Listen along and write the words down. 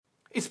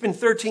It's been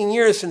 13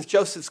 years since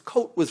Joseph's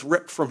coat was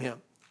ripped from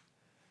him,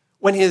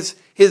 when his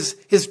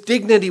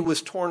dignity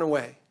was torn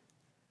away,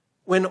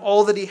 when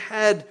all that he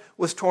had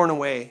was torn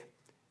away.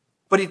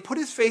 But he'd put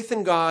his faith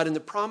in God and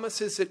the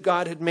promises that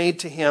God had made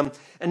to him.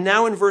 And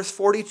now in verse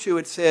 42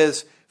 it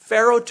says,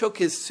 Pharaoh took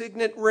his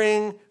signet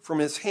ring from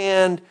his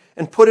hand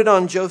and put it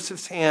on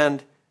Joseph's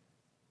hand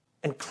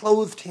and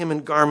clothed him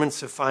in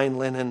garments of fine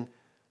linen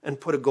and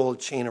put a gold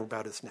chain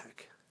about his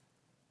neck.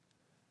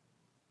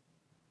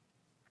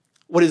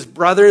 What his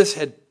brothers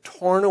had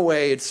torn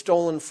away, had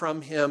stolen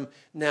from him,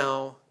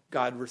 now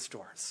God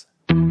restores.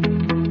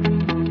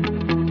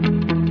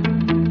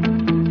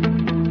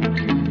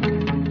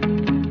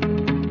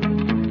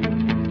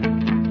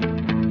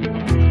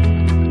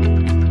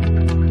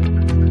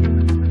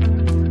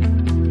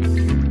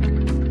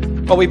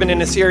 Well, we've been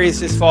in a series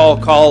this fall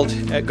called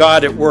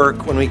God at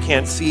Work When We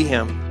Can't See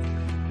Him.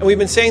 And we've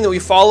been saying that we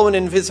follow an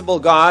invisible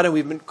God and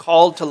we've been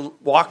called to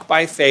walk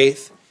by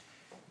faith.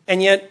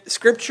 And yet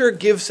Scripture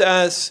gives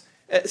us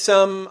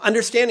some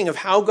understanding of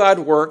how God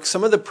works,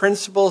 some of the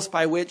principles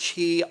by which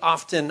he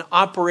often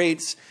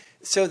operates,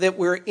 so that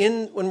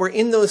when we're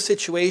in those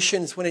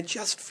situations when it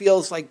just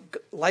feels like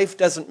life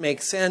doesn't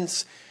make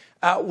sense,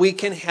 we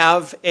can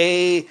have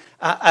a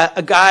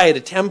guide,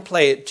 a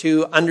template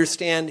to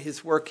understand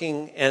his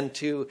working and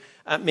to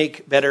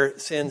make better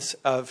sense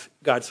of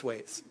God's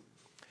ways.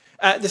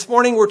 This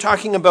morning we're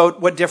talking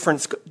about what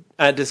difference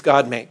does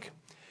God make.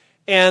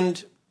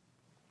 And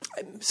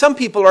some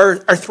people are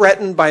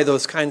threatened by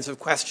those kinds of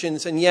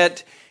questions, and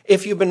yet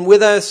if you've been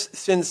with us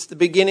since the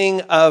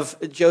beginning of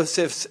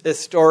Joseph's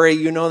story,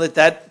 you know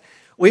that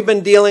we've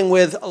been dealing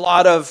with a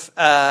lot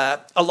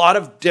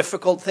of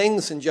difficult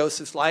things in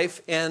Joseph's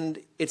life, and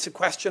it's a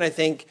question I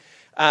think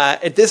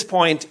at this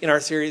point in our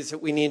series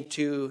that we need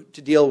to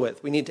deal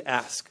with. We need to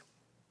ask.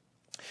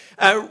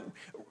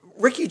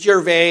 Ricky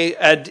Gervais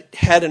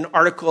had an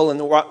article in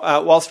the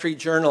Wall Street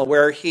Journal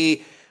where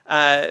he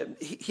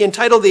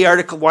entitled the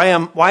article "Why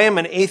I'm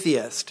an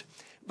Atheist,"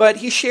 but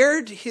he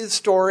shared his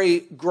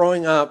story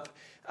growing up,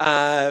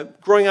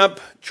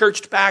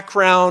 church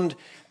background.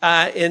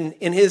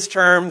 In his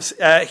terms,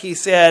 he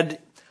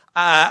said,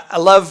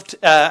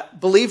 I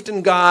believed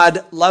in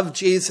God, loved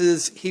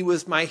Jesus, he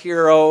was my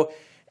hero,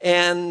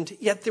 and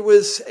yet there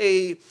was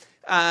a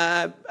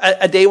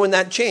day when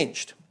that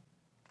changed.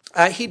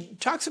 He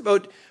talks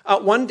about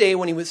one day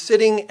when he was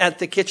sitting at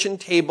the kitchen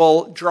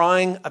table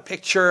drawing a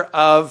picture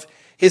of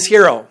his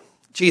hero,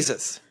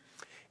 Jesus,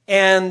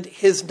 and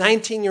his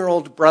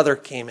 19-year-old brother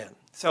came in.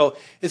 So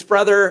his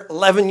brother,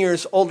 11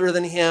 years older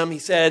than him, he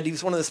said he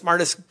was one of the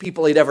smartest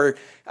people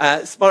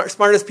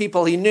smartest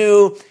people he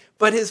knew.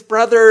 But his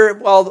brother,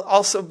 while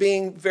also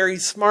being very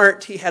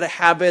smart, he had a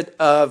habit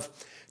of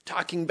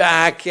talking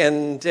back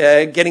and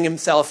getting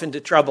himself into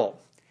trouble.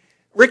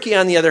 Ricky,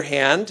 on the other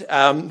hand,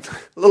 a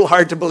little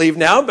hard to believe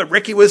now, but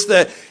Ricky was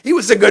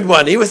the good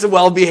one. He was a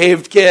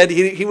well-behaved kid.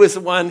 He was the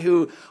one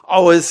who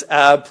always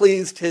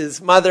pleased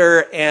his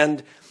mother.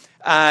 And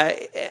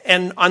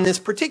on this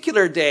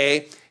particular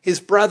day,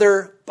 his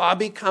brother,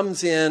 Bobby,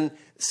 comes in,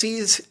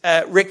 sees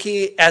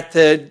Ricky at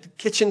the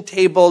kitchen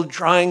table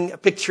drawing a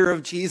picture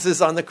of Jesus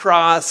on the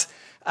cross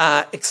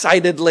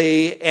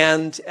excitedly,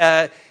 and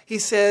he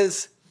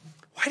says,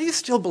 "Why do you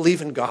still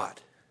believe in God?"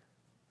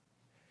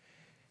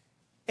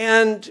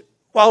 And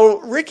while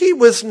Ricky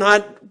was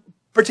not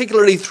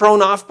particularly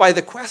thrown off by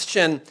the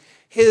question,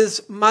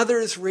 his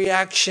mother's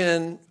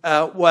reaction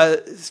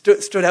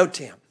stood out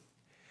to him.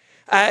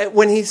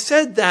 When he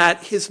said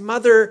that, his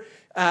mother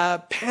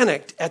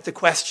panicked at the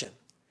question.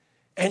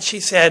 And she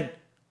said,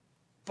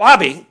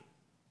 "Bobby?"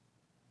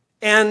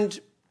 And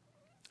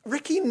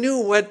Ricky knew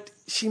what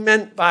she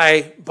meant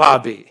by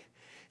Bobby.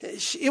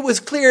 It was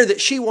clear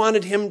that she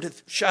wanted him to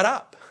shut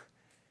up.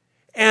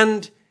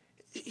 And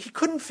he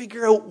couldn't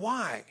figure out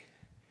why.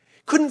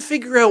 Couldn't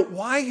figure out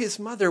why his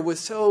mother was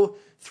so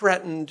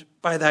threatened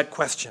by that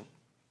question.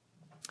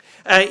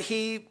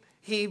 He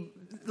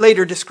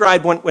later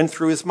described what went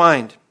through his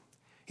mind.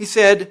 He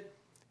said,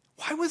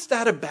 "Why was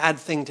that a bad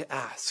thing to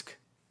ask?"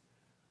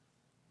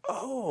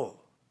 Oh,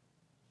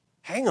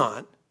 hang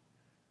on.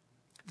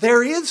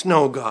 There is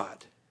no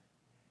God.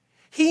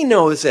 He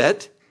knows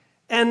it,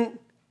 and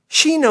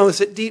she knows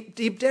it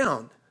deep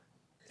down.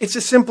 It's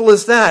as simple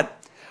as that.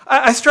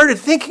 I started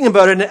thinking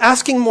about it and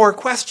asking more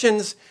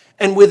questions,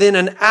 and within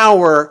an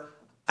hour,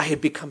 I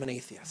had become an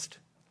atheist.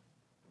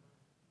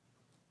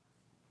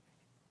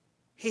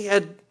 He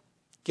had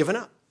given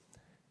up.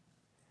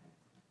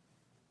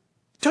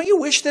 Don't you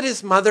wish that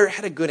his mother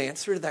had a good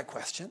answer to that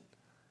question?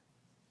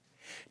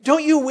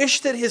 Don't you wish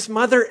that his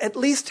mother at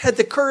least had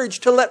the courage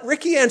to let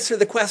Ricky answer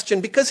the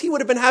question, because he would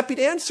have been happy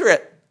to answer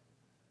it?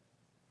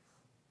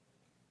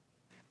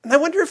 And I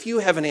wonder if you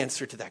have an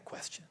answer to that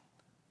question.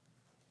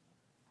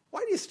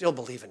 Why do you still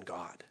believe in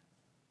God?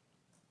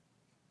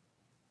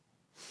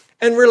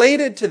 And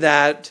related to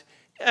that,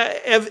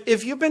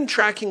 if you've been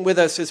tracking with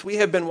us as we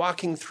have been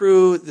walking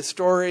through the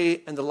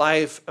story and the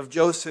life of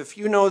Joseph,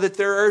 you know that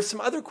there are some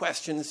other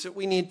questions that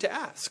we need to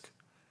ask.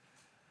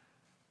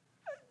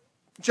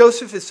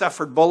 Joseph has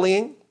suffered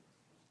bullying.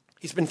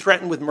 He's been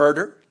threatened with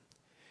murder.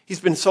 He's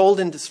been sold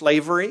into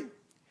slavery.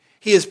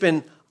 He has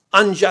been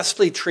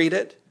unjustly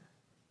treated,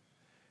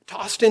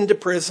 tossed into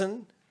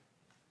prison,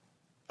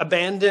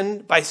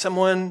 abandoned by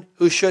someone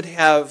who should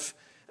have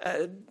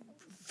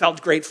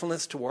felt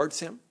gratefulness towards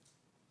him.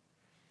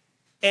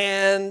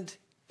 And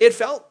it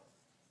felt,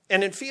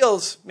 and it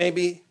feels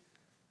maybe,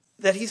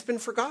 that he's been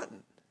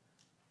forgotten.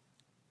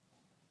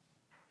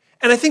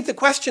 And I think the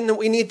question that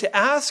we need to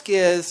ask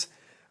is,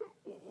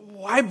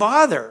 why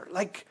bother?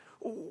 Like,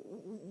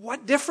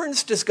 what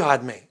difference does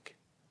God make?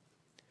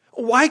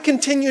 Why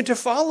continue to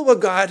follow a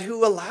God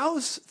who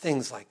allows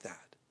things like that?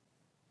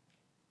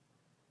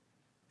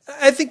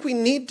 I think we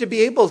need to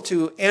be able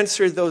to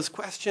answer those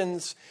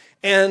questions,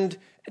 and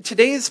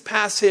today's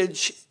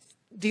passage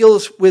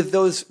deals with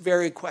those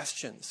very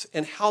questions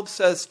and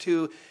helps us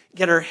to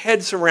get our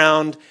heads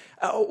around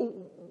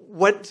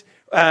what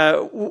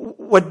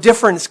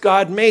difference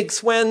God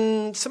makes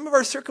when some of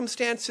our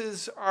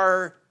circumstances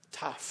are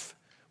tough,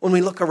 when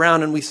we look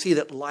around and we see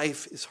that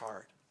life is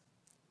hard.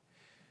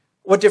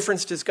 What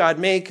difference does God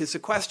make is a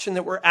question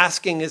that we're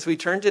asking as we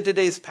turn to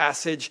today's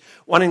passage.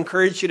 I want to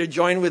encourage you to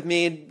join with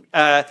me,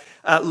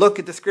 look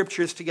at the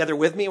scriptures together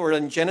with me. We're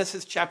in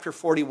Genesis chapter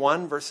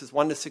 41, verses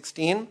 1 to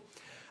 16.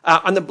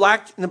 In the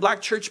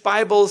Black Church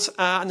Bibles,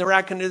 on the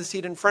rack under the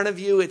seat in front of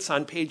you, it's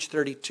on page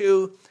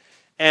 32.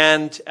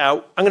 And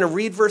I'm going to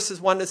read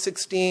verses 1 to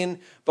 16,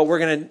 but we're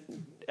going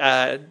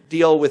to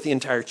deal with the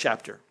entire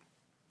chapter.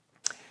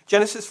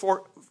 Genesis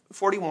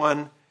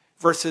 41,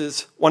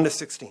 verses 1 to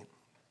 16.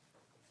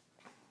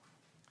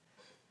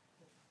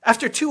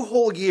 After 2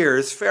 whole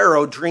years,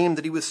 Pharaoh dreamed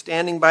that he was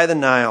standing by the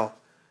Nile.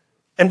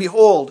 And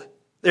behold,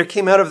 there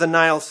came out of the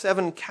Nile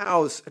 7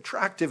 cows,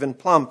 attractive and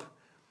plump,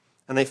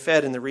 and they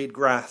fed in the reed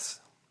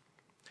grass.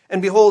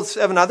 And behold,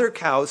 7 other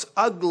cows,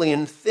 ugly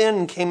and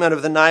thin, came out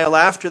of the Nile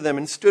after them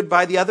and stood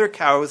by the other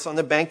cows on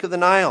the bank of the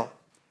Nile.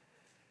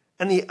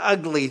 And the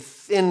ugly,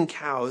 thin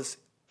cows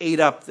ate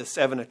up the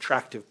 7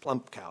 attractive,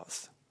 plump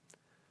cows.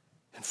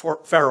 And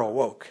Pharaoh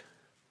awoke.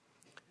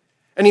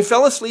 And he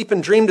fell asleep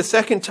and dreamed a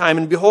second time.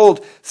 And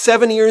behold,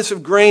 7 ears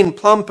of grain,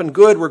 plump and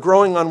good, were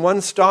growing on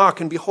one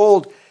stalk. And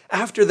behold,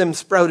 after them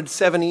sprouted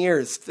 7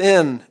 ears,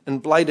 thin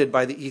and blighted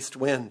by the east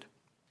wind.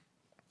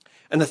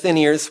 And the thin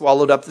ears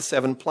swallowed up the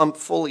 7 plump,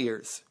 full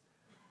ears.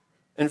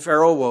 And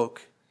Pharaoh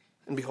awoke,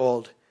 and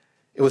behold,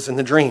 it was in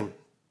the dream.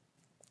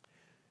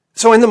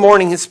 So in the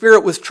morning his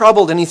spirit was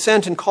troubled, and he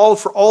sent and called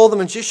for all the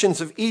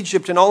magicians of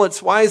Egypt and all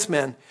its wise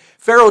men.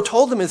 Pharaoh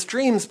told them his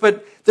dreams,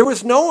 but there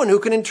was no one who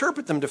could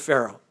interpret them to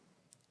Pharaoh.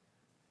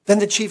 Then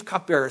the chief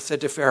cupbearer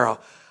said to Pharaoh,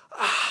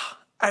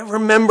 I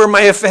remember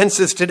my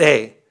offenses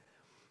today.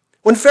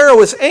 When Pharaoh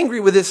was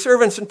angry with his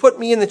servants and put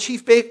me and the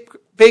chief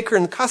baker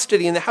in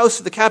custody in the house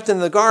of the captain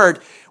of the guard,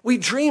 we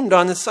dreamed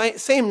on the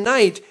same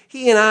night,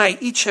 he and I,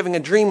 each having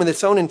a dream with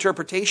its own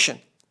interpretation.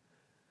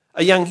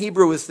 A young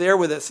Hebrew was there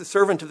with us, a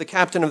servant of the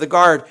captain of the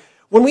guard.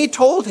 When we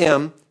told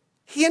him,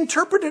 he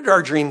interpreted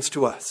our dreams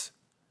to us,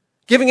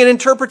 giving an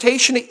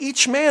interpretation to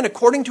each man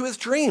according to his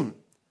dream.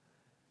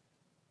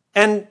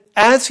 And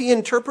as he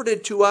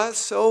interpreted to us,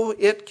 so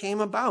it came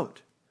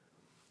about.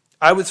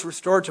 I was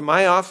restored to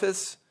my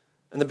office,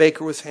 and the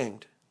baker was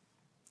hanged.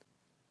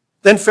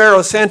 Then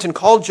Pharaoh sent and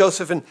called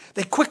Joseph, and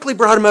they quickly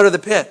brought him out of the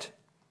pit.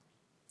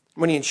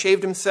 When he had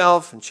shaved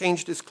himself and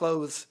changed his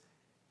clothes,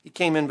 he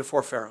came in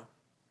before Pharaoh.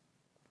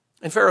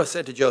 And Pharaoh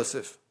said to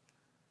Joseph,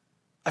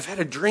 I've had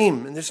a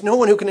dream, and there's no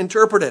one who can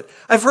interpret it.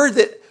 I've heard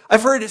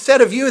it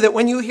said of you that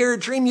when you hear a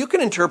dream, you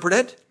can interpret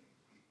it.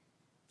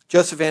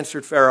 Joseph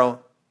answered Pharaoh,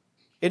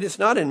 it is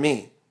not in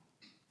me.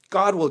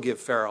 God will give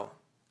Pharaoh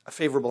a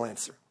favorable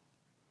answer.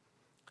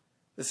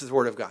 This is the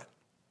word of God.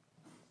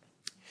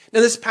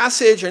 Now this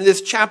passage and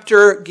this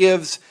chapter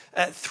gives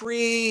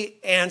 3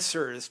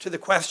 answers to the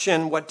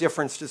question, what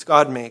difference does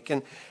God make?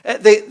 And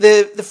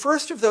the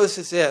first of those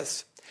is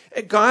this.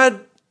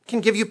 God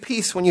can give you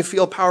peace when you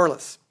feel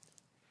powerless.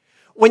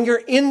 When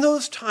you're in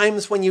those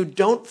times when you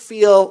don't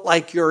feel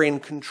like you're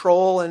in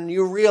control and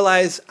you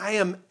realize, I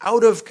am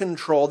out of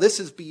control, this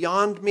is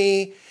beyond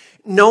me,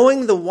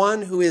 knowing the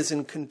one who is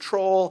in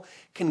control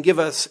can give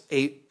us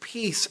a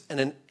peace and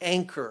an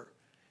anchor,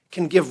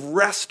 can give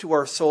rest to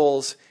our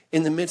souls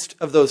in the midst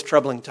of those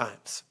troubling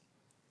times.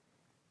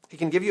 He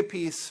can give you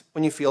peace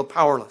when you feel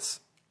powerless.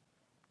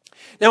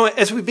 Now,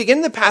 as we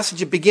begin the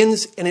passage, it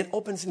begins and it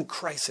opens in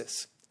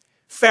crisis.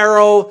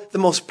 Pharaoh, the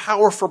most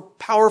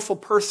powerful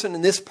person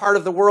in this part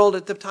of the world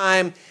at the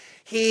time,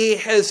 he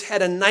has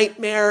had a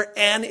nightmare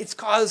and it's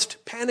caused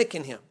panic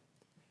in him.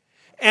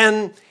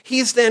 And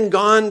he's then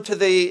gone to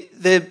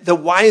the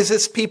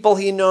wisest people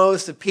he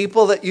knows, the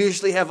people that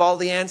usually have all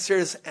the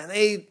answers, and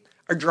they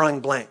are drawing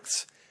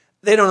blanks.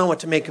 They don't know what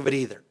to make of it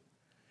either.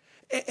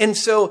 And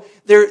so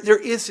there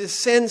is a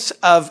sense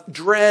of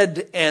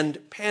dread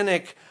and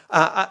panic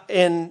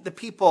in the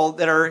people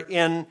that are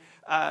in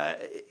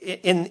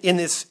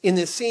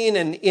this scene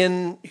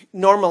and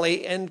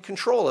normally in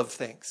control of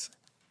things.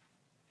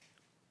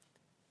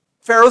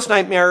 Pharaoh's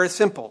nightmare is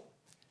simple.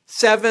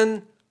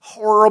 7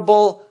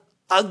 horrible,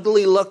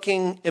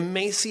 ugly-looking,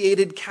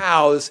 emaciated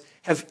cows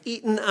have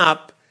eaten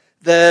up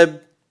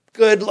the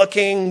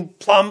good-looking,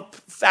 plump,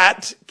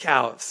 fat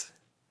cows.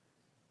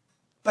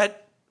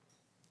 But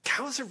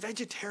cows are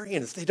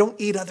vegetarians. They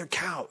don't eat other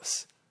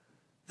cows.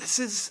 This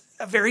is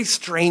a very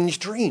strange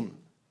dream.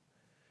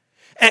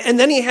 And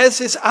then he has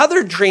this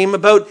other dream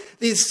about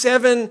these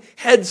 7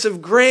 heads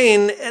of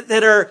grain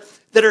that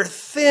are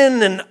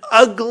thin and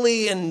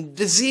ugly and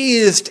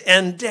diseased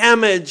and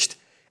damaged,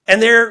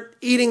 and they're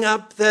eating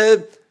up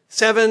the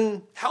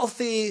 7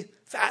 healthy,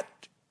 fat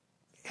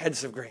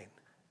heads of grain.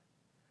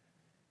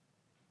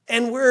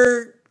 And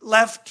we're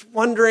left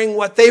wondering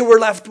what they were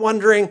left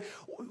wondering.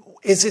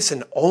 Is this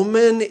an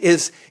omen?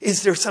 Is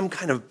there some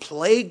kind of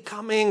plague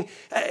coming?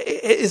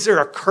 Is there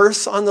a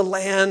curse on the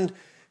land?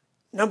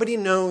 Nobody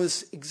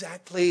knows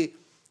exactly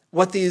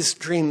what these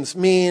dreams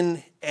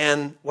mean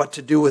and what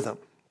to do with them.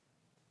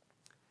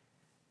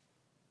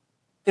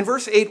 In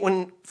verse 8,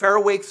 when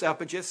Pharaoh wakes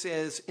up, it just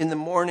says, in the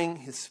morning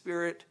his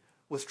spirit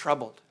was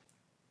troubled.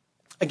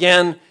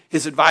 Again,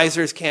 his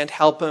advisors can't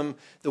help him.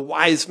 The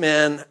wise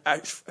men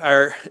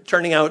are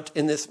turning out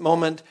in this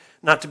moment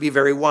not to be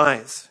very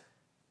wise.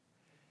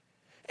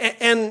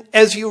 And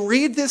as you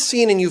read this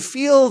scene and you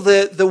feel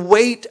the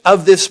weight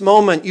of this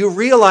moment, you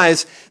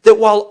realize that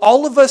while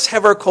all of us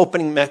have our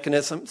coping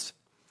mechanisms,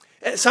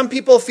 some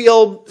people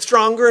feel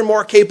stronger and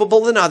more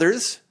capable than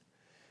others.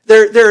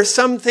 There are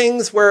some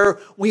things where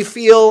we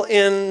feel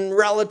in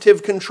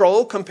relative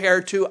control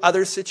compared to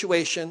other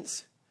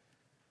situations.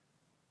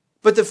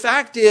 But the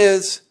fact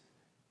is,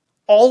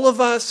 all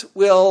of us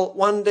will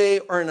one day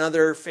or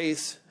another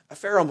face a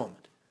Pharaoh moment.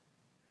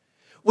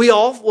 We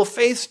all will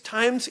face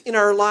times in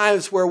our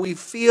lives where we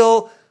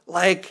feel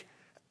like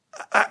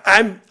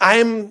I'm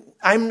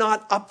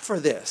not up for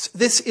this.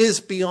 This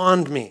is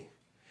beyond me.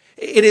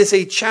 It is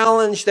a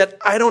challenge that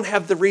I don't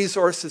have the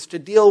resources to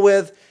deal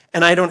with,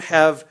 and I don't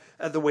have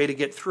the way to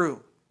get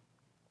through.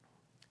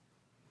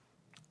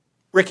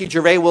 Ricky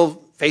Gervais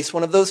will face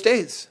one of those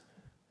days.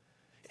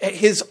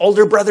 His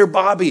older brother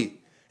Bobby,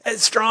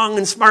 as strong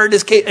and smart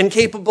and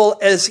capable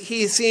as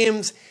he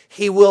seems,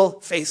 he will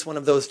face one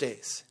of those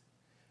days.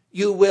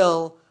 You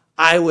will,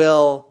 I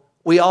will,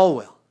 we all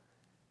will.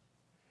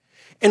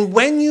 And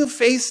when you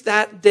face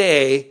that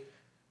day,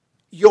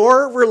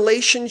 your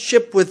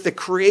relationship with the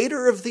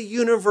creator of the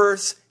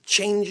universe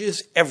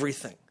changes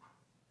everything.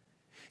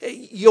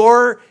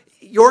 Your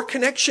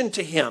connection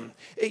to him,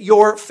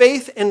 your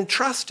faith and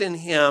trust in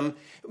him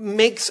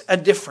makes a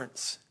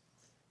difference.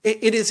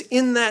 It is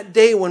in that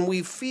day when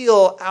we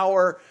feel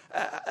not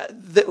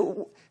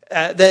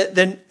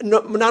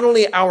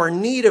only our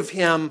need of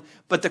him,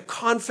 but the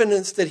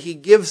confidence that he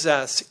gives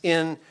us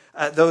in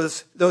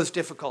those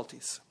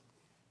difficulties.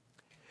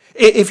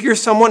 If you're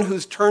someone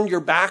who's turned your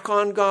back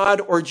on God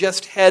or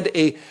just had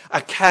a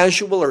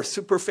casual or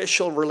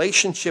superficial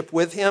relationship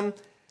with him,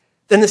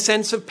 then the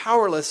sense of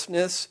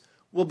powerlessness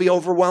will be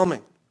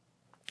overwhelming.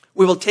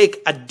 We will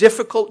take a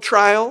difficult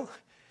trial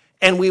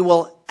and we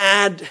will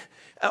add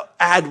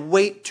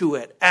weight to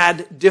it,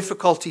 add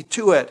difficulty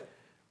to it,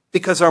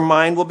 because our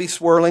mind will be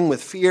swirling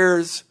with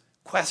fears,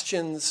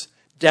 questions,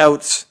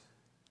 doubts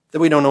that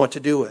we don't know what to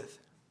do with.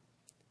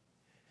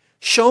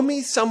 Show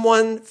me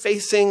someone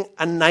facing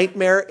a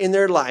nightmare in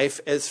their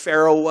life, as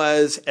Pharaoh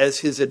was, as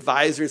his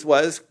advisors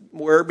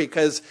were,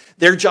 because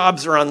their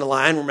jobs are on the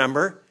line,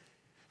 remember?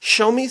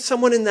 Show me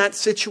someone in that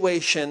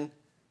situation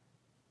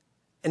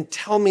and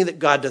tell me that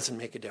God doesn't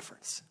make a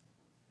difference.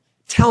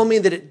 Tell me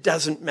that it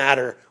doesn't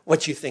matter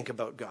what you think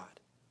about God.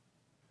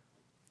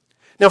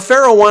 Now,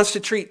 Pharaoh wants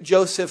to treat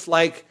Joseph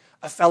like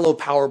a fellow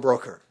power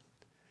broker.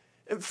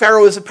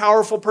 Pharaoh is a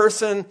powerful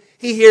person.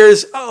 He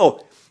hears,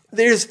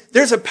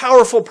 there's a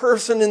powerful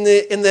person in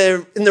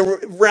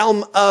the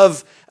realm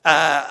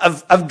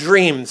of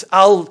dreams.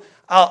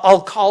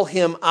 I'll call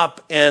him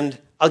up and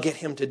I'll get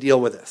him to deal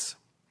with this.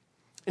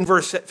 In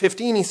verse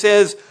 15, he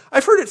says,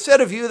 I've heard it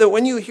said of you that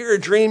when you hear a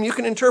dream, you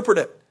can interpret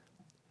it.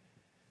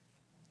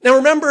 Now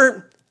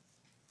remember,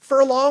 for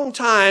a long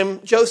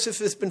time, Joseph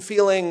has been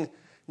feeling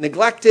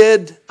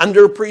neglected,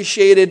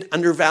 underappreciated,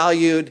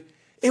 undervalued.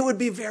 It would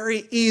be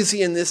very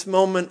easy in this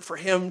moment for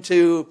him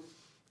to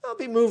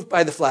be moved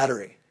by the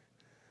flattery.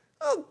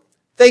 Oh,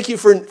 thank you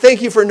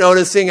for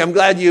noticing. I'm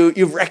glad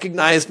you've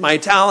recognized my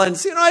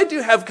talents. I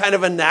do have kind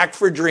of a knack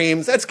for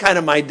dreams. That's kind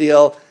of my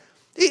deal.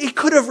 He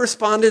could have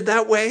responded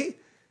that way.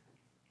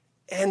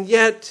 And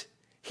yet,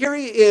 here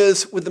he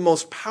is with the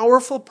most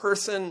powerful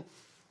person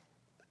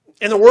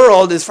in the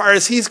world as far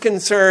as he's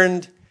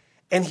concerned,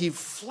 and he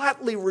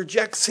flatly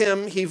rejects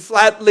him. He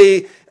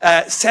flatly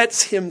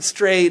sets him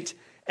straight.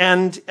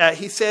 And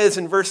he says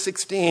in verse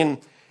 16,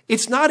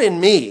 it's not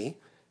in me.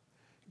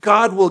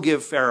 God will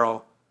give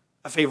Pharaoh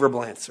a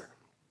favorable answer.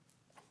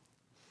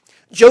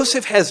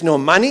 Joseph has no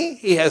money.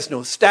 He has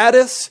no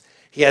status.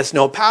 He has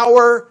no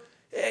power.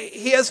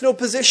 He has no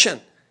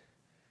position.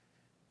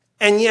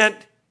 And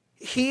yet,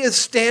 he is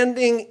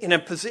standing in a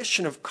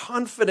position of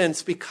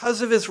confidence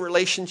because of his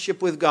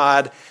relationship with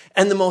God.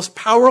 And the most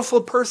powerful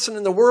person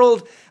in the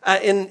world,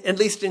 at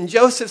least in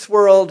Joseph's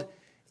world,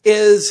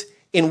 is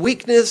In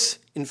weakness,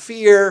 in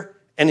fear,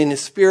 and in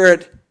his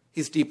spirit,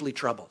 he's deeply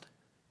troubled.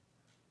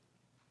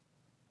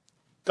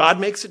 God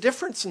makes a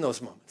difference in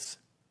those moments.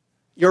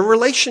 Your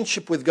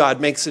relationship with God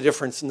makes a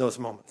difference in those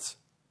moments.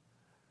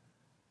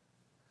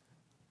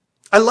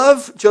 I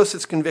love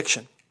Joseph's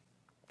conviction.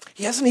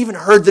 He hasn't even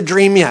heard the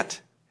dream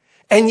yet.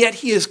 And yet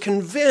he is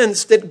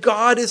convinced that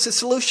God is the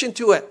solution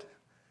to it.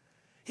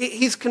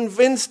 He's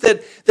convinced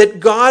that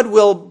God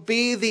will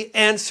be the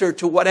answer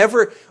to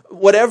whatever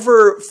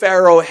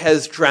Pharaoh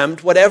has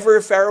dreamt, whatever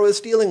Pharaoh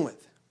is dealing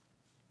with.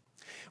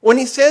 When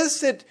he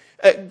says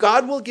that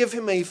God will give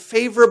him a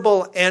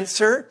favorable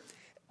answer,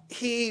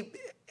 the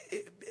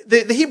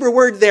Hebrew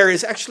word there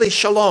is actually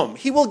shalom.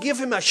 He will give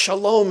him a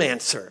shalom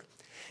answer.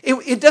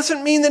 It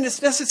doesn't mean that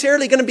it's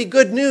necessarily going to be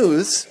good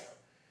news,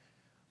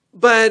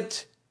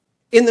 but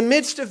in the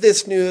midst of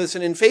this news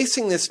and in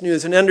facing this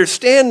news and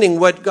understanding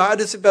what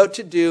God is about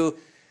to do,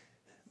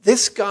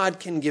 this God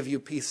can give you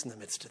peace in the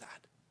midst of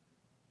that.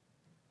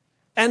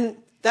 And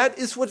that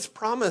is what's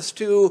promised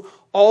to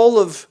all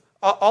of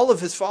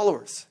his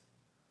followers.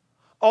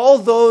 All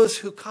those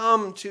who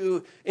come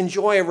to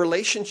enjoy a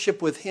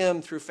relationship with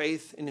him through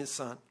faith in his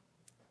Son.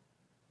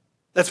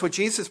 That's what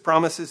Jesus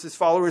promises his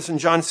followers in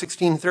John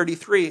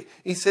 16:33.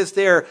 He says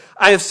there,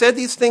 I have said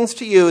these things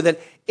to you that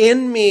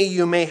in me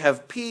you may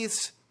have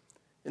peace.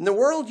 In the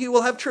world you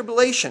will have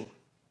tribulation.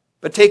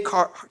 But take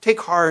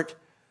heart,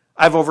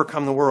 I've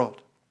overcome the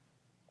world.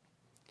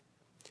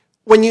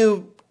 When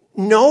you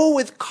know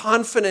with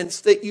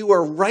confidence that you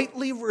are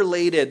rightly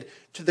related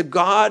to the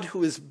God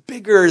who is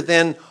bigger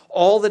than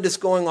all that is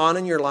going on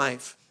in your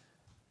life,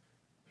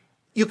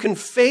 you can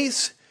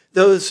face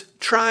those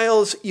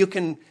trials, you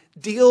can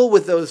deal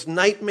with those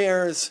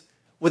nightmares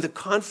with the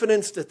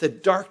confidence that the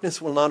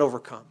darkness will not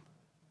overcome.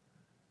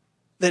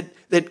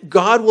 That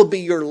God will be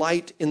your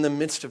light in the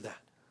midst of that.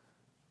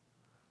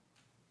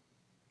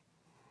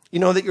 You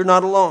know that you're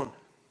not alone.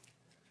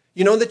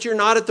 You know that you're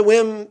not at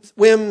the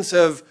whims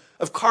of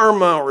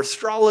karma or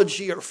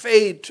astrology or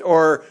fate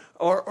or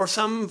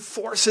some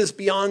forces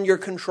beyond your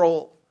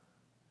control.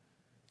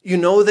 You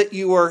know that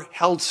you are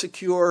held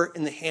secure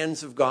in the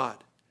hands of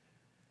God.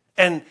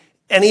 And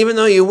even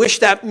though you wish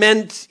that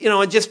meant,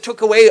 it just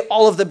took away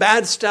all of the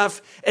bad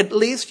stuff, at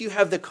least you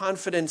have the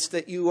confidence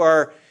that you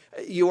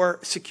are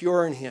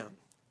secure in him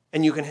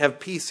and you can have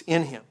peace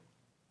in him.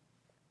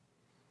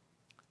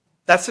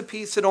 That's a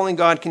peace that only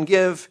God can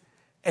give,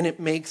 and it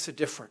makes a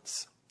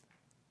difference.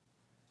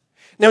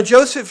 Now,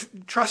 Joseph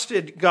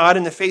trusted God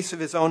in the face of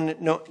his own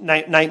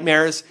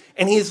nightmares,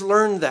 and he's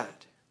learned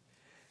that.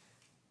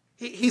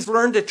 He's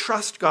learned to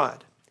trust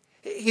God.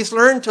 He's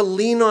learned to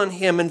lean on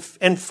him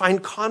and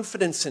find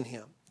confidence in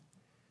him.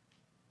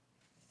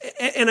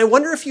 And I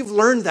wonder if you've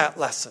learned that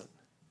lesson.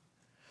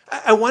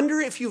 I wonder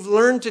if you've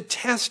learned to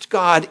test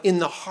God in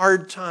the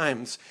hard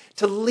times,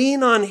 to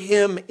lean on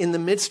him in the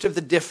midst of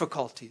the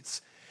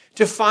difficulties,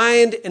 to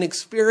find and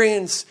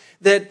experience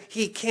that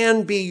he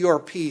can be your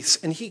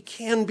peace and he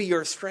can be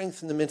your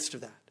strength in the midst of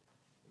that.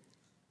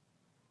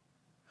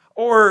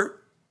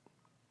 Or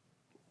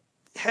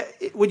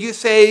would you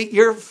say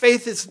your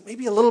faith is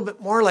maybe a little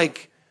bit more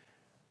like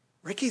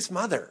Ricky's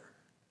mother?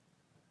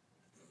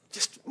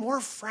 Just more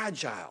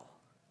fragile.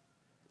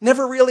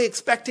 Never really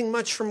expecting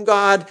much from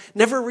God,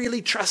 never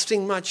really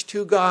trusting much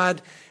to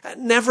God,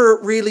 never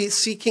really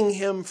seeking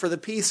him for the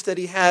peace that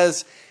he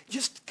has,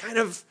 just kind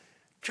of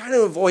trying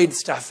to avoid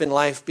stuff in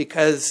life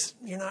because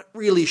you're not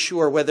really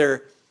sure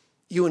whether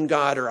you and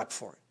God are up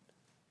for it.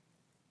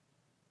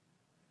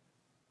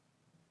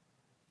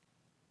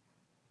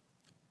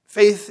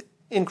 Faith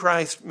in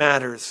Christ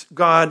matters.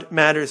 God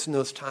matters in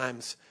those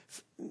times.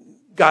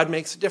 God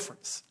makes a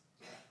difference.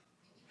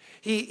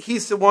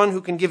 He's the one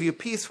who can give you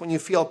peace when you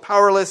feel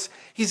powerless.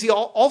 He's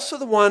also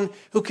the one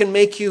who can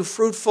make you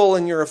fruitful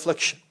in your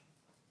affliction.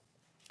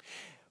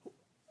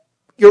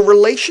 Your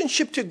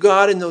relationship to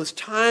God in those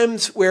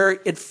times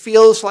where it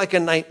feels like a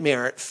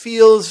nightmare, it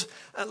feels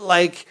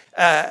like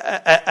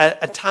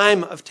a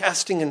time of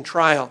testing and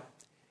trial,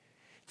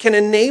 can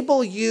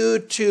enable you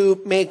to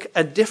make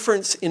a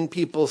difference in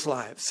people's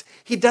lives.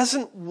 He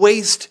doesn't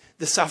waste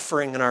the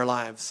suffering in our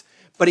lives,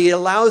 but he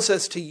allows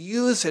us to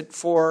use it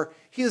for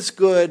his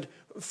good,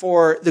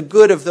 for the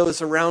good of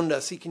those around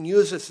us. He can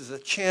use us as a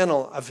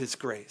channel of his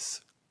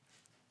grace.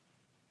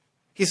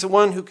 He's the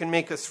one who can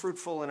make us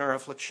fruitful in our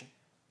affliction.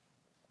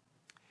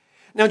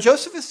 Now,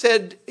 Joseph has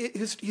said,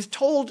 he's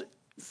told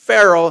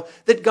Pharaoh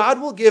that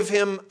God will give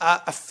him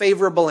a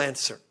favorable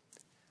answer,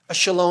 a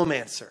shalom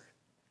answer.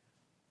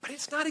 But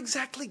it's not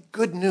exactly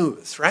good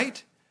news,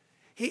 right?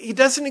 He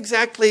doesn't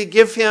exactly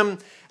give him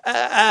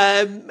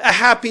a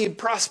happy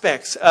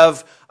prospects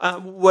of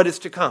what is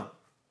to come.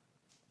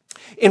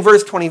 In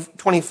verse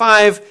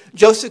 25,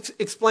 Joseph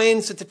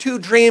explains that the two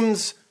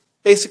dreams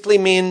basically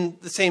mean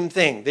the same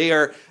thing. They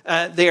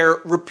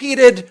are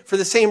repeated for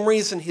the same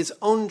reason his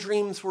own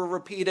dreams were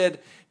repeated,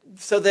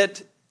 so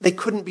that they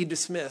couldn't be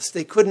dismissed.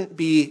 They couldn't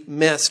be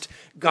missed.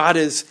 God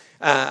is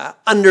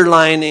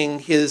underlining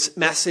his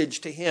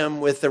message to him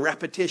with the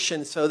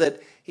repetition so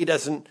that he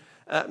doesn't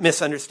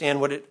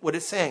misunderstand what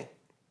it's saying.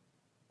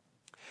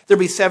 There'll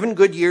be 7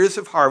 good years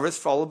of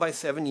harvest, followed by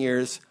 7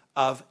 years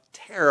of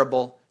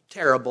terrible,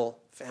 terrible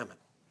famine.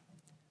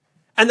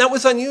 And that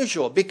was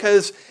unusual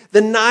because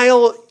the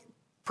Nile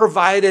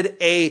provided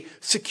a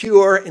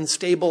secure and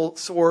stable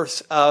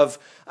source of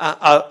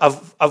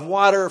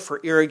water for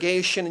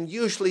irrigation, and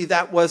usually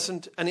that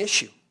wasn't an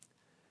issue.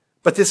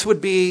 But this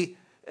would be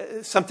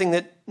something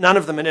that none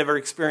of them had ever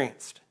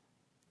experienced.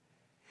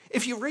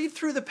 If you read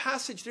through the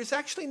passage, there's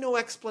actually no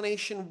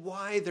explanation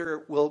why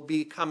there will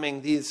be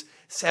coming these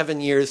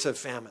 7 years of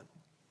famine.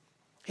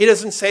 He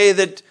doesn't say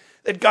that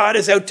God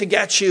is out to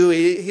get you.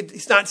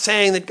 He's not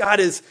saying that God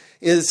is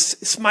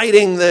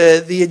smiting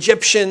the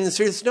Egyptians.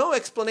 There's no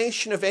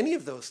explanation of any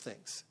of those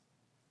things.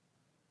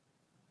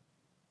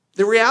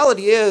 The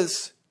reality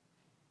is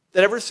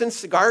that ever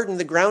since the garden,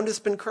 the ground has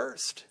been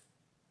cursed.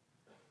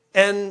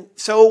 And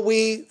so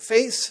we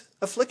face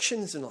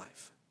afflictions in life.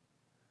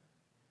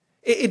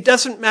 It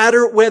doesn't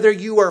matter whether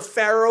you are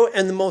Pharaoh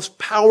and the most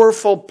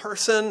powerful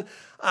person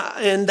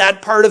in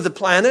that part of the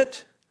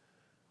planet,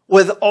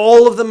 with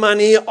all of the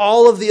money,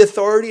 all of the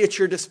authority at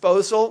your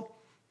disposal,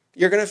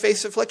 you're going to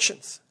face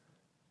afflictions.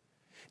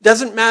 It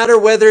doesn't matter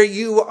whether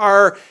you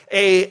are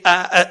a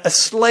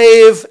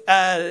slave,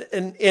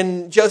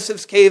 in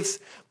Joseph's case,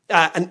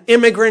 an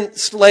immigrant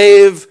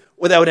slave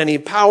without any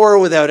power,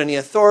 without any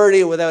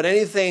authority, without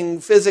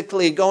anything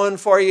physically going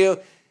for you,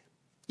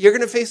 you're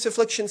going to face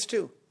afflictions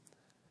too.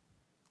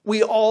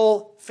 We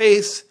all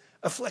face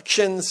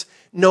afflictions.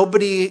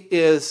 Nobody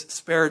is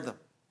spared them.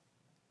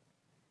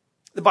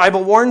 The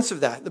Bible warns of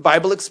that. The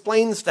Bible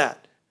explains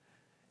that.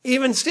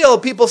 Even still,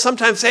 people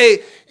sometimes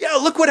say, yeah,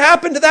 look what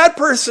happened to that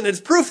person.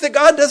 It's proof that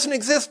God doesn't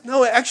exist.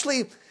 No,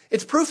 actually,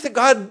 it's proof that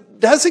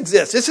God does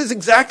exist. This is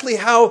exactly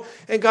how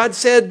God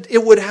said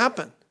it would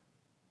happen.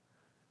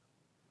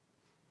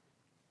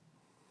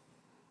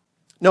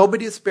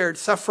 Nobody is spared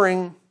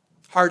suffering,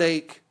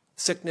 heartache,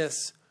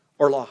 sickness,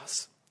 or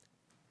loss.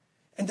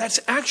 And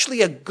that's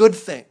actually a good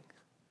thing.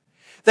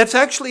 That's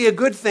actually a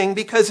good thing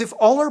because if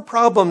all our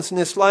problems in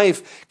this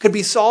life could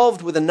be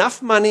solved with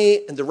enough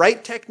money and the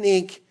right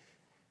technique,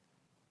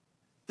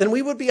 then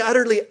we would be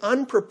utterly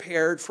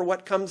unprepared for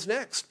what comes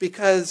next,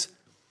 because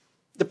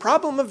the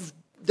problem of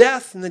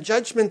death and the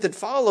judgment that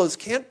follows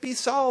can't be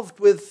solved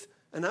with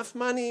enough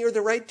money or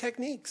the right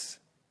techniques.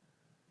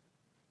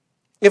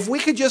 If we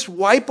could just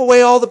wipe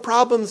away all the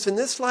problems in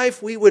this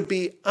life, we would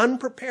be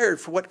unprepared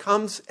for what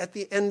comes at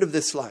the end of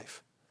this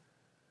life.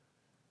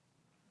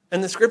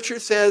 And the scripture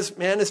says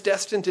man is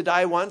destined to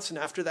die once and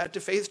after that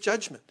to face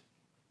judgment.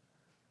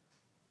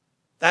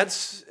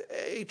 That's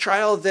a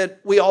trial that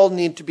we all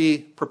need to be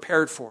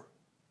prepared for.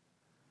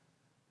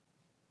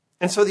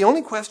 And so the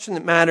only question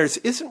that matters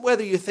isn't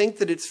whether you think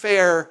that it's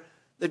fair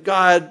that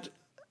God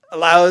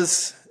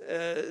allows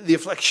the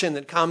affliction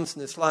that comes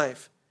in this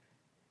life.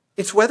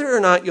 It's whether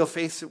or not you'll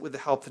face it with the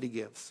help that he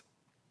gives.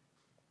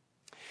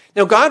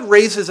 Now, God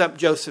raises up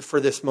Joseph for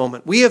this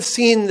moment. We have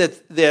seen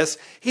that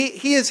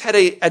he has had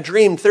a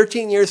dream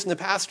 13 years in the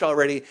past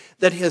already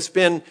that has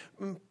been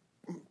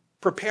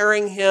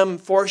preparing him,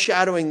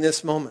 foreshadowing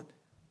this moment.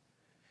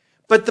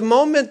 But the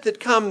moment that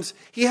comes,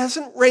 he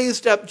hasn't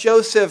raised up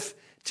Joseph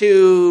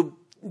to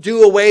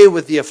do away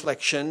with the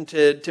affliction,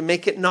 to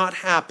make it not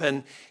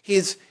happen.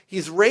 He's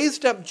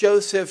raised up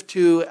Joseph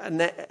to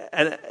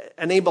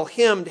enable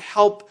him to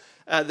help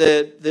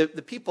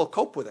the people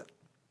cope with it,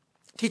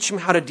 teach them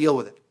how to deal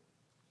with it.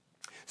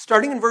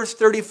 Starting in verse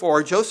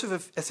 34,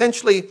 Joseph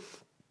essentially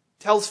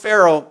tells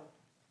Pharaoh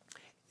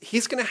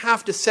he's going to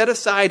have to set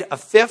aside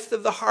 1/5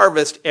 of the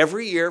harvest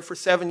every year for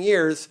 7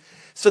 years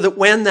so that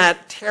when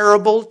that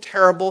terrible,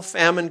 terrible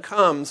famine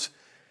comes,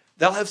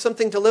 they'll have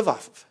something to live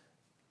off of.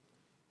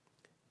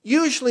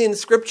 Usually in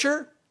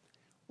Scripture,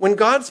 when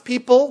God's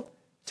people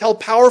tell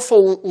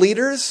powerful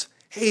leaders,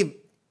 hey,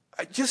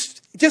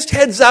 just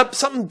heads up,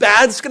 something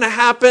bad's going to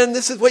happen,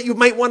 this is what you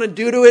might want to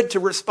do to it to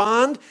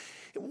respond,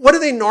 what do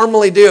they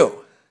normally do?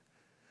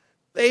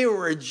 They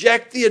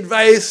reject the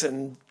advice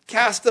and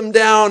cast them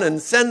down and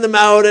send them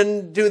out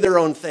and do their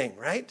own thing,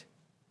 right?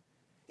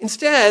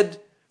 Instead,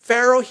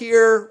 Pharaoh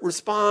here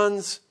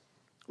responds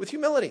with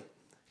humility.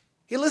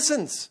 He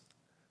listens.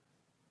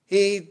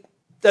 He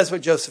does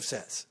what Joseph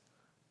says.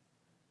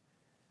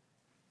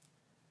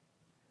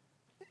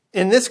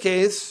 In this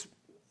case,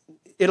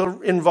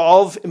 it'll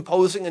involve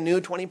imposing a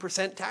new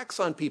 20% tax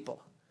on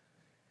people.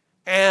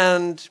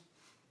 And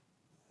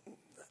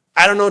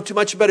I don't know too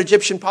much about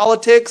Egyptian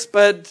politics,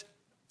 but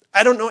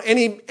I don't know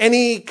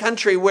any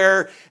country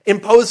where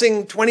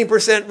imposing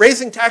 20%,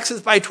 raising taxes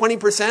by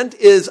 20%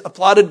 is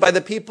applauded by the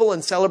people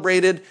and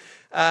celebrated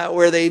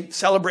where they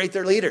celebrate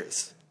their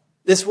leaders.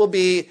 This will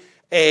be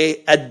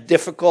a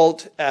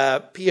difficult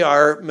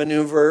PR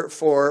maneuver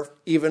for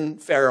even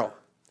Pharaoh,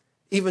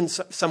 even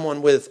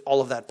someone with all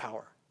of that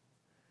power.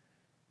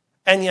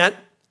 And yet,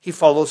 he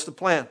follows the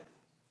plan.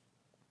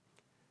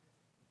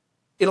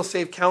 It'll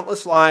save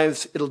countless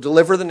lives. It'll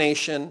deliver the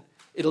nation.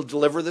 It'll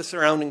deliver the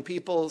surrounding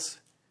peoples.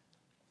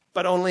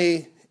 But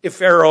only if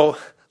Pharaoh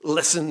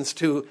listens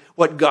to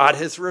what God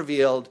has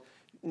revealed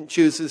and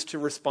chooses to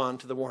respond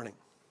to the warning.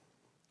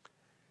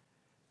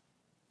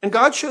 And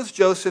God shows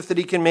Joseph that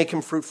he can make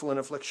him fruitful in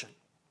affliction.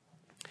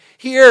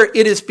 Here,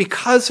 it is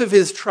because of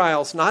his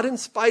trials, not in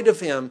spite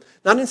of him,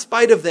 not in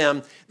spite of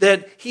them,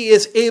 that he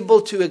is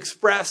able to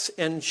express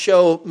and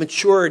show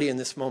maturity in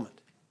this moment.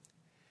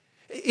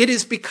 It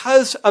is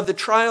because of the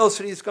trials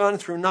that he's gone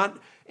through, not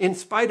in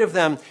spite of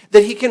them,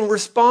 that he can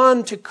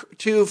respond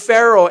to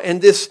Pharaoh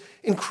and this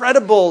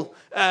incredible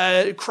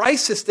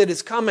crisis that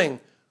is coming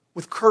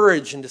with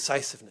courage and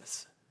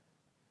decisiveness.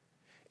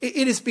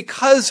 It is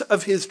because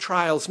of his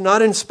trials,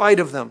 not in spite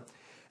of them,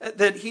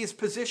 that he's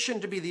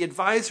positioned to be the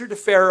advisor to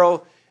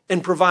Pharaoh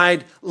and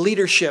provide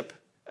leadership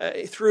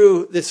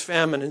through this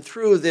famine and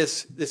through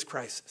this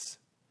crisis.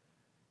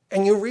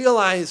 And you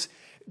realize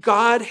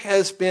God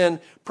has been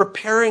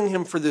preparing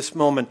him for this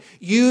moment,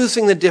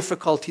 using the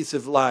difficulties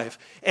of life,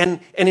 and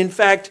in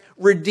fact,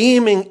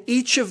 redeeming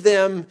each of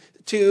them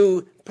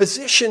to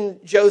position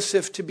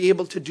Joseph to be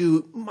able to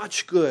do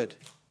much good,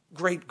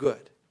 great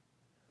good.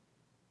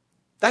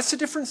 That's the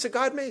difference that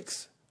God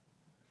makes.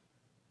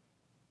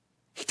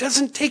 He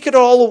doesn't take it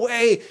all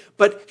away,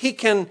 but he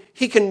can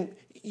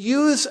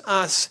use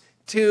us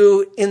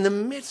to, in the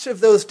midst of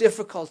those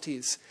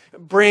difficulties,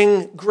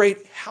 bring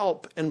great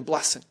help and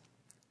blessing.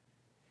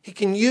 He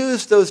can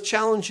use those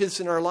challenges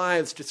in our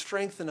lives to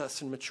strengthen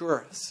us and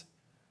mature us,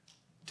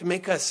 to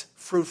make us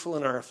fruitful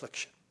in our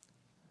affliction.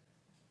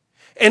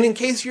 And in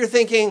case you're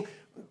thinking,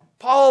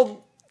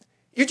 Paul,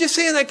 you're just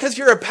saying that because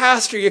you're a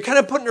pastor. You're kind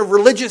of putting a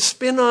religious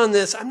spin on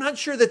this. I'm not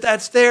sure that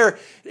that's there.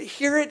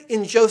 Hear it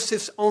in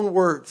Joseph's own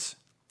words.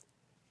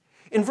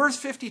 In verse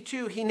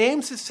 52, he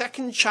names his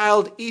second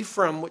child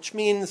Ephraim, which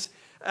means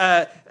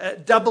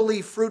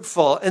doubly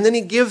fruitful. And then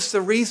he gives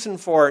the reason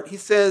for it. He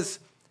says,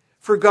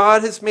 "For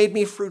God has made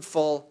me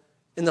fruitful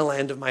in the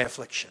land of my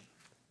affliction."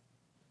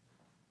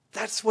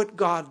 That's what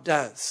God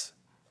does.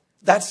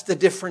 That's the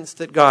difference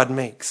that God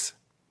makes.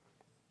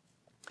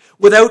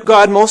 Without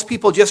God, most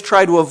people just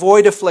try to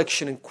avoid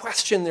affliction and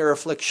question their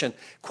affliction.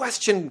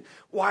 Question,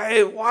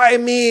 why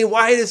me?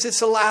 Why is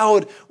this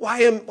allowed? Why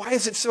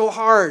is it so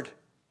hard?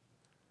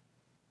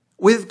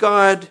 With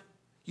God,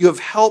 you have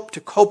help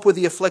to cope with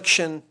the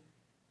affliction,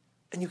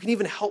 and you can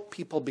even help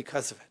people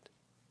because of it.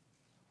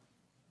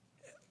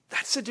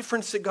 That's the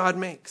difference that God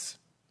makes.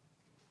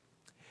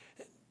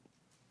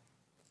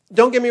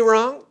 Don't get me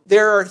wrong.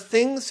 There are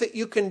things that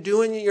you can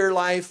do in your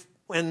life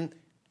when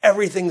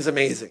everything's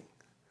amazing.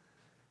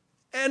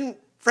 And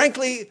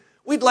frankly,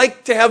 we'd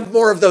like to have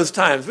more of those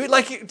times. We'd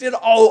like it to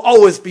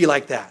always be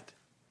like that.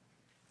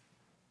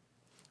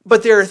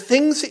 But there are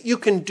things that you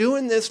can do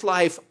in this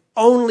life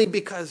only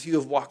because you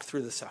have walked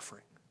through the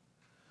suffering.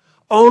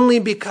 Only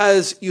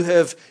because you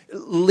have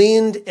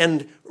leaned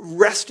and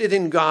rested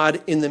in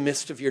God in the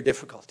midst of your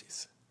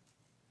difficulties.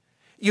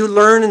 You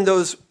learn in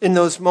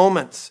those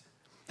moments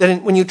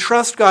that when you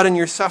trust God in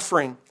your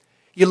suffering,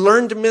 you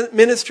learn to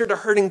minister to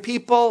hurting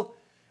people.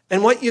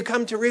 And what you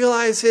come to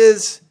realize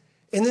is,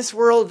 in this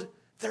world,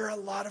 there are a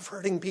lot of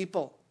hurting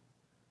people.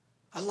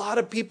 A lot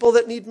of people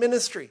that need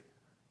ministry.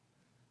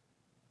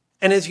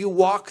 And as you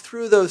walk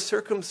through those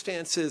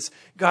circumstances,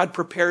 God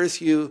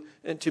prepares you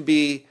to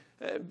be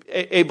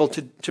able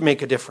to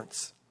make a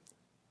difference.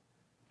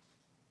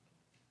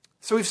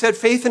 So we've said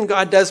faith in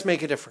God does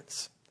make a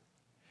difference.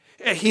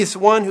 He's the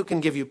one who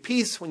can give you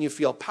peace when you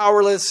feel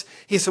powerless.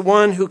 He's the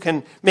one who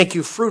can make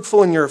you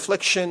fruitful in your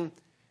affliction.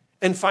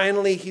 And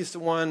finally, he's the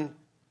one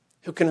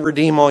who can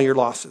redeem all your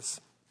losses.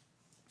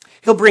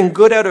 He'll bring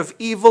good out of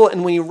evil,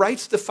 and when he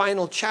writes the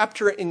final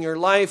chapter in your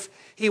life,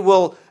 he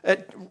will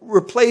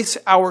replace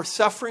our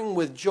suffering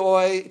with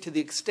joy to the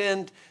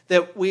extent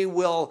that we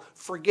will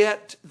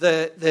forget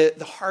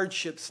the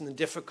hardships and the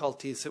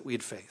difficulties that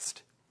we'd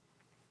faced.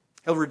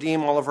 He'll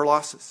redeem all of our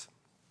losses.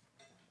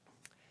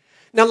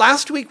 Now,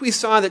 last week we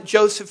saw that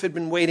Joseph had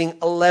been waiting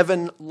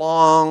 11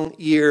 long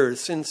years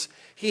since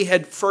he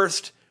had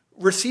first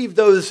received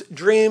those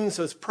dreams,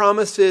 those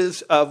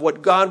promises of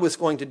what God was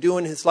going to do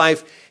in his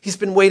life. He's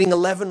been waiting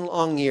 11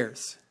 long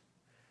years.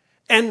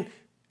 And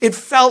it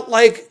felt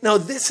like, no,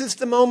 this is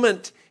the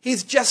moment. He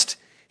has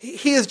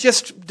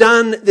just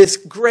done this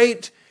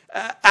great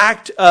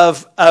act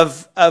of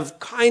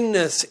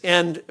kindness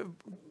and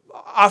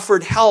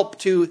offered help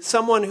to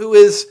someone who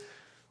is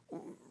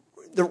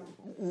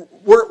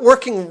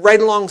working right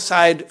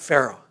alongside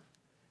Pharaoh,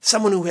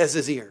 someone who has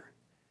his ear.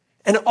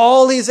 And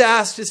all he's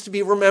asked is to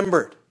be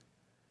remembered.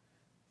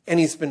 And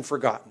he's been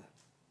forgotten.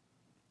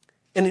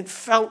 And it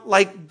felt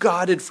like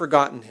God had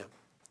forgotten him.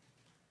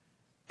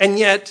 And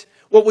yet,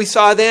 what we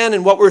saw then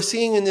and what we're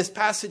seeing in this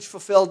passage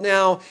fulfilled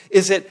now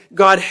is that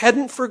God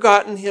hadn't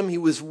forgotten him. He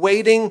was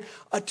waiting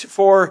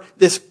for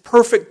this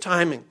perfect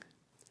timing.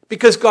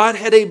 Because God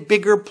had a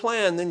bigger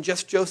plan than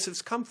just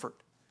Joseph's comfort.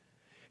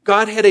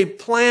 God had a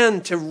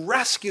plan to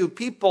rescue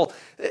people.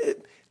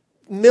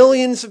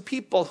 Millions of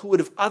people who would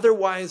have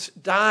otherwise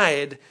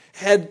died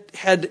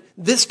had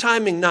this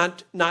timing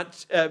not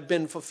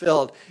been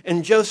fulfilled.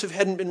 And Joseph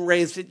hadn't been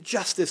raised at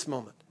just this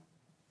moment.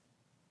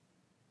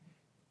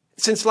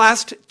 Since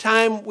last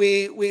time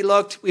we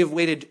looked, we have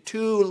waited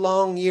 2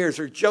 long years,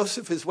 or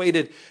Joseph has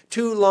waited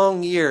 2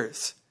 long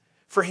years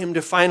for him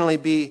to finally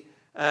be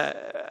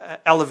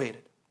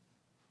elevated.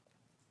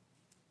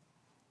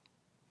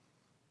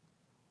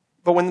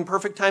 But when the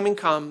perfect timing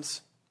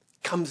comes,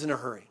 it comes in a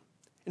hurry.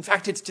 In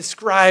fact, it's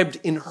described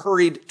in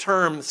hurried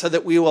terms so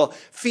that we will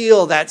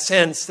feel that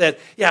sense that,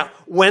 yeah,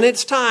 when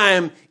it's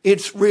time,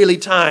 it's really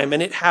time,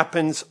 and it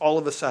happens all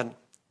of a sudden.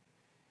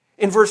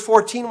 In verse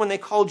 14, when they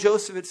called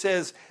Joseph, it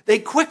says, they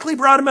quickly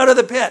brought him out of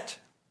the pit.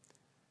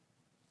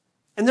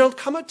 And there'll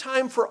come a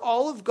time for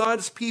all of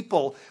God's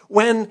people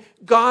when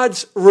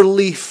God's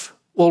relief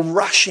will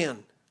rush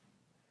in.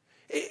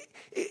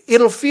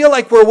 It'll feel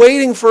like we're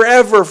waiting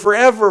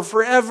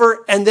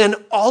forever, and then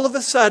all of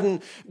a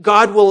sudden,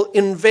 God will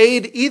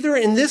invade either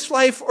in this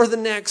life or the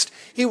next.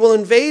 He will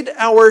invade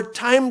our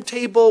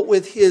timetable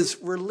with his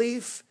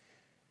relief,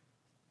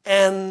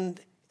 and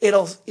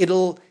it'll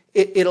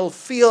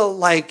feel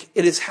like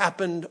it has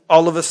happened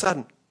all of a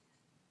sudden.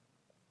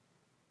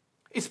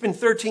 It's been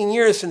 13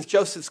 years since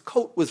Joseph's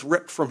coat was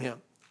ripped from him,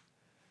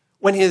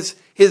 when his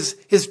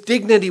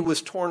dignity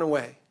was torn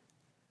away,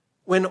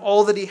 when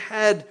all that he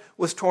had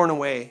was torn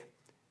away.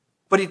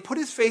 But he'd put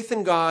his faith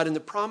in God and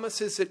the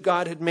promises that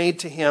God had made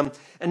to him.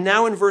 And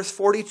now in verse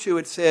 42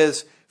 it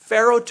says,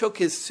 Pharaoh took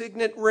his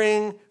signet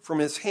ring from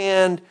his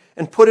hand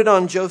and put it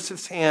on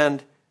Joseph's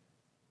hand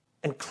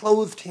and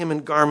clothed him in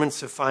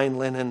garments of fine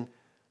linen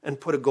and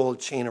put a gold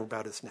chain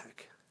about his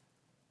neck.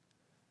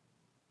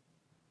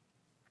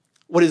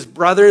 What his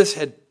brothers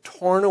had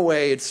torn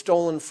away, had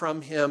stolen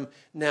from him,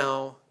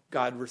 now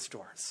God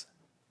restores.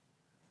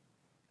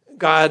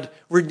 God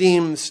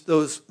redeems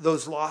those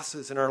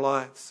losses in our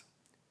lives.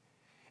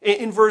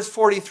 In verse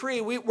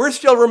 43, we're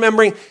still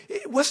remembering,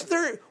 wasn't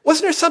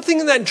there something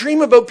in that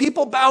dream about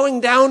people bowing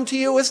down to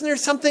you? Isn't there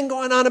something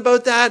going on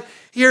about that?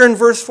 Here in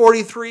verse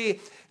 43,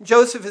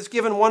 Joseph is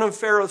given one of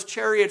Pharaoh's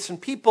chariots, and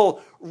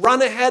people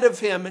run ahead of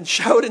him and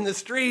shout in the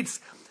streets,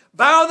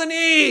 bow the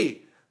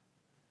knee.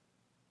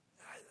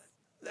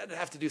 That'd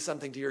have to do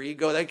something to your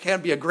ego. That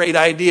can't be a great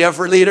idea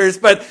for leaders,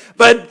 but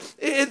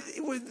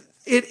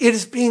it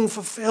is being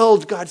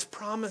fulfilled. God's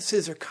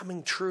promises are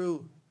coming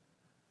true.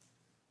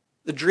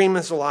 The dream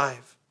is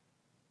alive.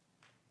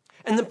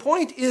 And the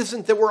point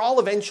isn't that we're all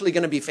eventually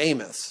going to be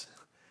famous.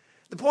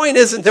 The point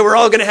isn't that we're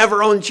all going to have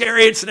our own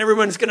chariots and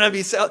everyone's going to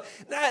be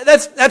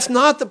that's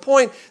not the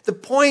point. The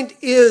point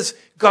is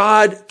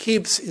God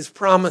keeps his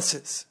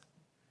promises.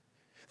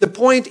 The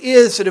point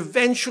is that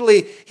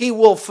eventually he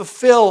will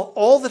fulfill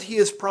all that he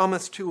has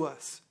promised to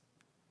us.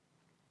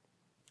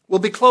 We'll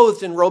be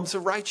clothed in robes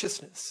of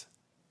righteousness.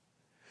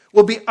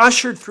 We'll be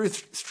ushered through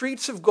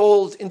streets of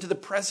gold into the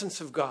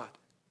presence of God.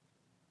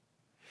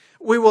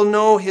 We will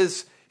know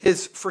his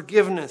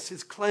forgiveness,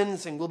 his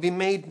cleansing. We'll be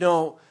made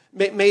new.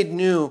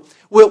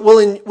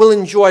 We'll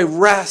enjoy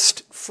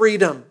rest,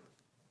 freedom.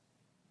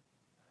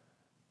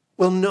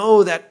 We'll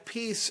know that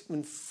peace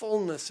and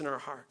fullness in our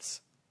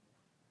hearts.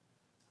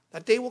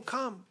 That day will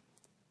come.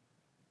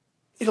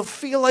 It'll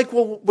feel like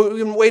we've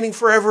been waiting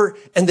forever,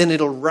 and then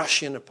it'll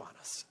rush in upon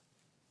us.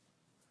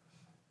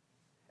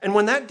 And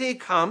when that day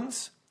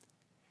comes,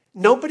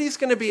 nobody's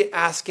going to be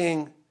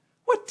asking,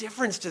 what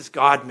difference does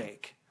God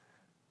make?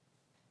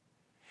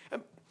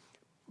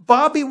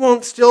 Bobby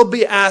won't still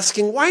be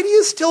asking, why do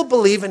you still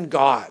believe in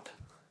God?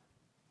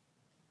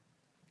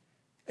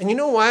 And you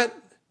know what?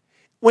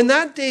 When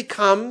that day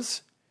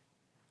comes,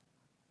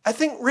 I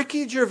think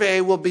Ricky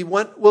Gervais will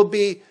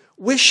be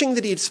wishing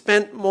that he'd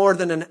spent more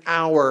than an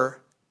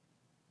hour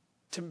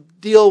to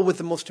deal with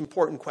the most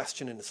important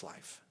question in his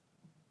life.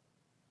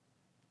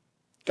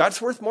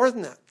 God's worth more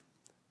than that.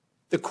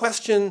 The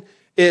question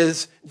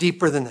is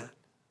deeper than that.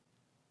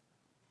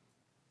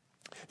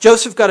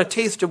 Joseph got a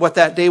taste of what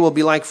that day will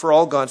be like for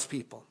all God's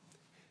people.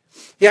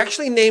 He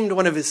actually named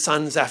one of his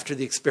sons after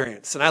the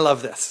experience, and I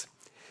love this.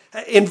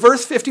 In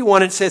verse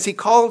 51, it says he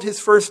called his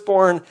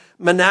firstborn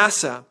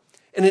Manasseh,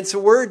 and it's a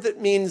word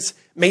that means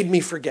made me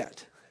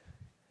forget.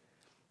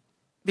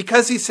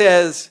 Because he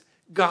says,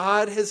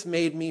 God has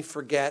made me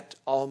forget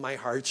all my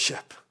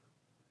hardship.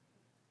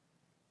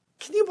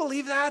 Can you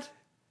believe that?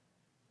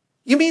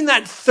 You mean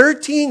that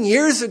 13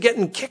 years of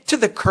getting kicked to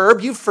the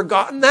curb, you've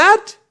forgotten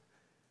that?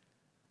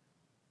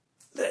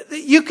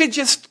 You could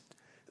just,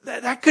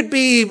 that could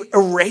be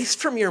erased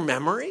from your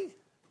memory?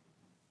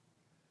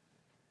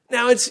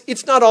 Now,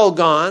 it's not all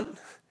gone.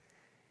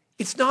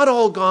 It's not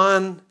all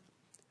gone,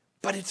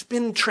 but it's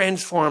been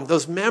transformed.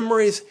 Those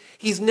memories,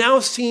 he's now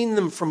seeing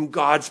them from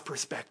God's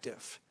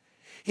perspective.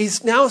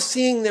 He's now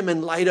seeing them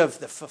in light of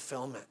the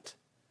fulfillment.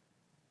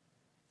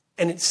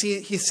 And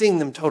he's seeing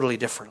them totally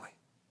differently.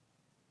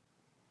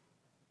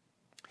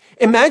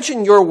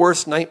 Imagine your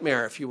worst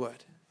nightmare, if you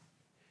would.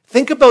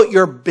 Think about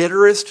your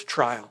bitterest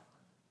trial.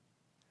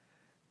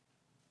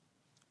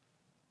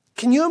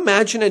 Can you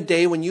imagine a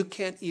day when you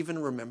can't even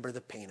remember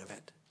the pain of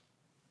it?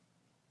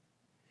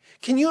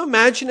 Can you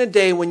imagine a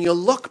day when you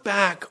look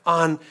back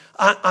on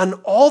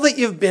all that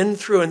you've been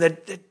through and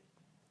the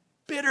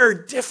bitter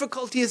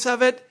difficulties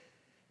of it,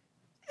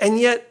 and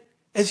yet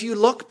as you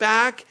look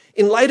back,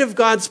 in light of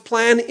God's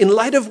plan, in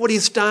light of what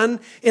he's done,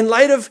 in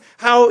light of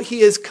how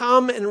he has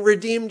come and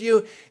redeemed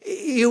you,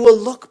 you will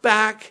look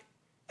back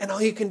and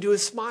all you can do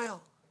is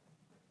smile.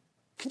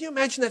 Can you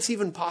imagine that's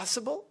even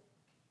possible?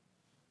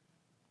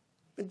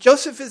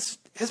 Joseph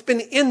has been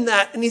in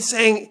that, and he's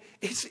saying,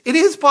 it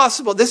is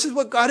possible. This is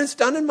what God has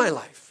done in my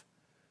life.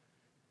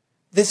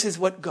 This is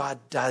what God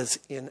does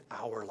in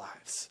our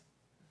lives.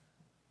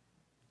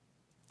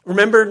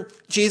 Remember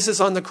Jesus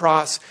on the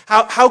cross.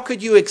 How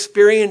could you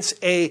experience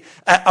a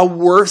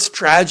worse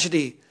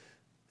tragedy?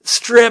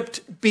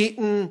 Stripped,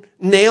 beaten,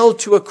 nailed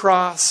to a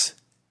cross.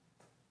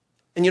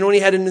 And you know what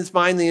he had in his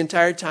mind the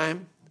entire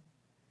time?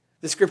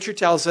 The scripture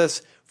tells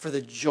us, for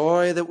the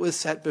joy that was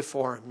set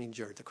before him, he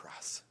endured the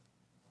cross.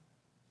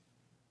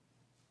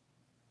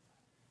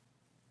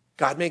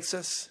 God makes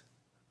us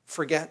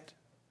forget.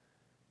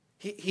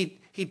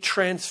 He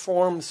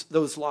transforms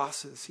those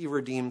losses. He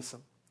redeems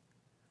them.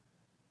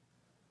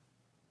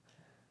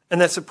 And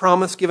that's a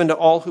promise given to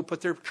all who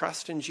put their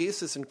trust in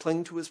Jesus and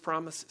cling to his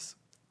promises.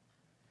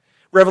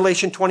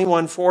 Revelation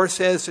 21:4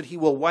 says that he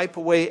will wipe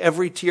away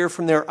every tear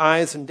from their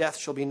eyes, and death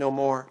shall be no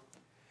more.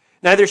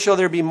 Neither shall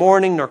there be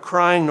mourning, nor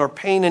crying, nor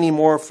pain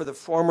anymore, for the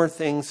former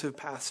things have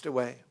passed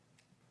away.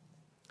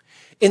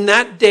 In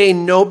that day,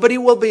 nobody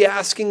will be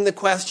asking the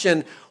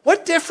question,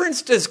 what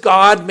difference does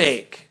God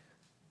make?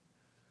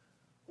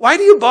 Why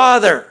do you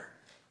bother?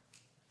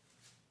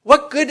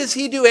 What good does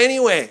he do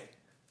anyway?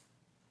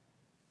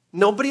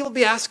 Nobody will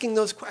be asking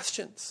those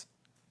questions.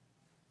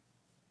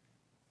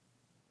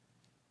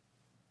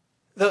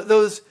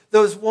 Those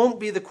won't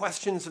be the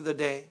questions of the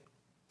day.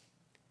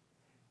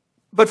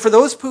 But for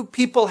those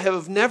people who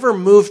have never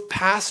moved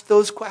past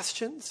those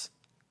questions,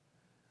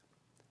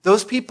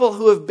 those people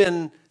who have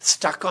been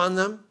stuck on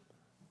them,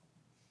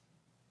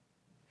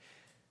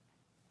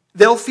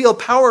 they'll feel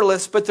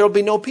powerless, but there'll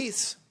be no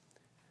peace.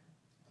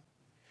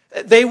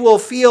 They will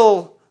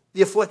feel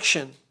the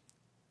affliction,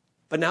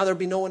 but now there'll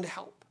be no one to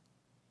help.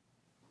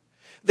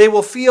 They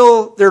will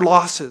feel their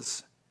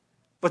losses,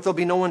 but there'll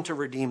be no one to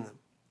redeem them.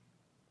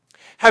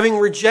 Having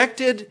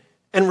rejected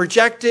and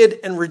rejected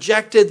and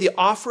rejected the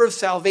offer of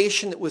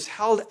salvation that was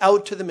held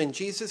out to them in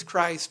Jesus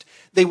Christ,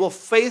 they will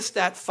face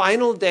that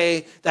final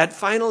day, that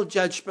final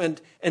judgment,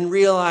 and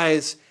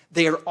realize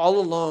they are all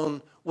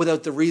alone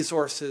without the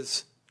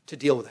resources to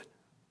deal with it.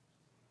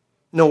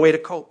 No way to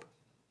cope.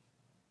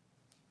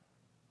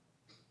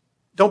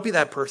 Don't be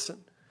that person.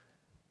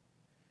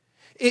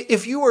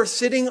 If you are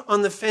sitting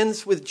on the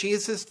fence with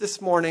Jesus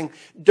this morning,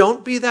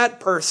 don't be that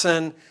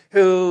person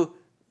who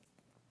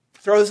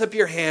throws up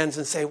your hands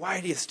and say,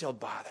 why do you still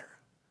bother?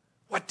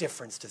 What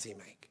difference does he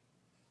make?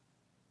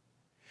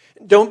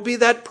 Don't be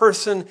that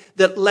person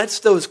that lets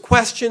those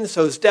questions,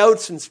 those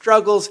doubts and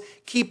struggles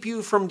keep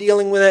you from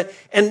dealing with it.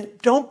 And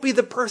don't be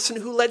the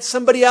person who lets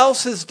somebody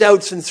else's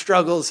doubts and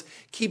struggles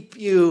keep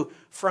you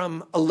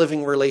from a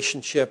living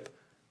relationship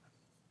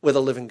with a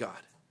living God.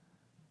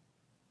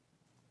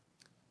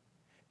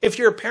 If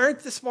you're a parent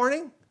this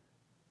morning,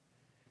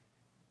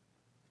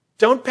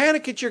 don't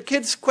panic at your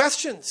kids'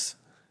 questions.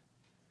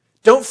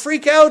 Don't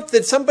freak out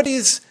that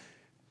somebody's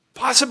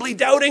possibly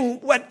doubting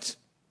what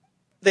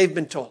they've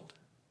been told.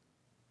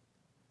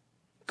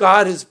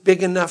 God is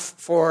big enough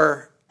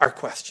for our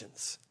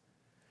questions.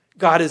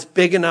 God is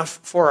big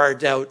enough for our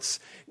doubts.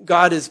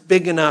 God is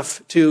big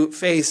enough to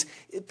face.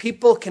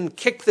 People can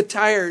kick the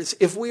tires.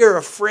 If we are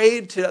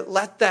afraid to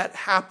let that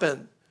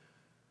happen,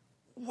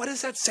 what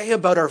does that say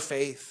about our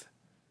faith?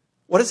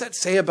 What does that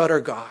say about our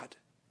God?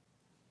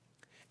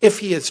 If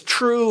he is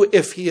true,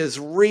 if he is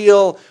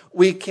real,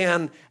 we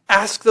can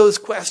ask those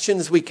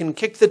questions. We can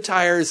kick the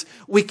tires.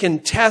 We can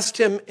test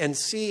him and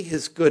see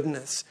his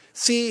goodness,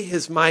 see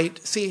his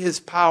might, see his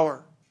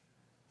power.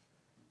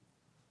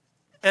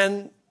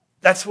 And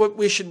that's what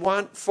we should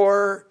want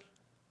for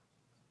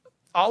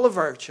all of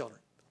our children.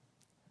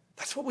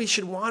 That's what we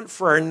should want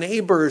for our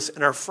neighbors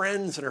and our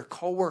friends and our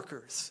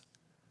coworkers.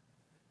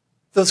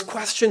 Those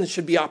questions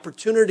should be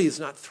opportunities,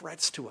 not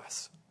threats to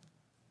us.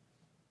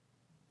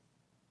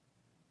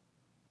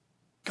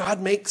 God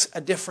makes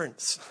a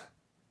difference.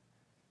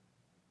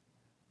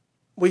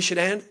 We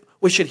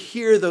should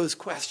hear those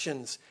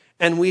questions,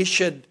 and we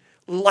should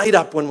light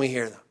up when we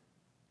hear them,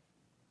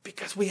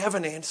 because we have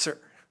an answer.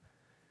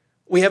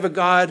 We have a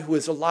God who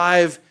is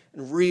alive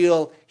and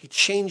real. He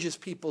changes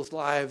people's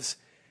lives,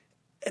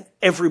 and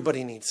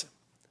everybody needs him.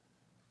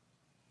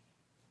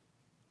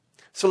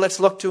 So let's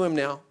look to him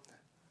now.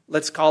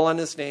 Let's call on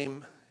his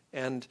name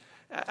and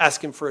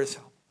ask him for his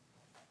help.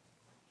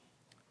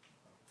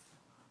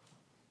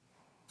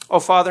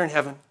 Oh, Father in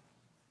heaven,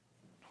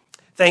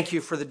 thank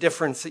you for the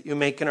difference that you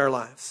make in our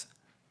lives.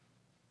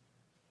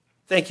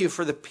 Thank you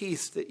for the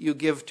peace that you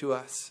give to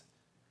us.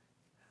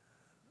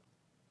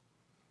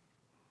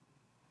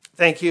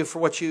 Thank you for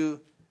what you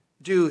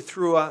do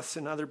through us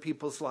in other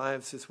people's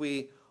lives as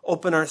we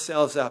open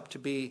ourselves up to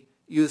be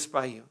used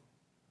by you.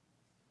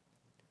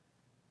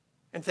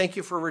 And thank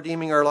you for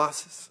redeeming our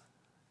losses.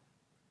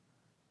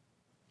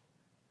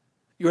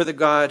 You are the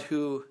God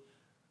who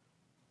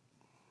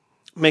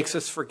makes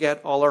us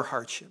forget all our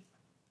hardship,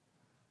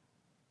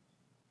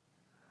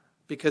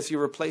 because you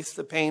replace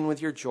the pain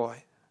with your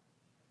joy.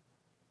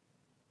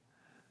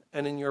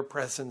 And in your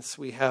presence,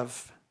 we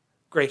have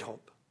great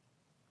hope.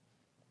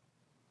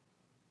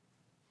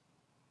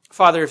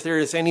 Father, if there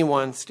is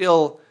anyone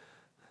still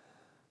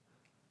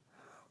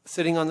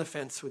sitting on the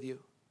fence with you,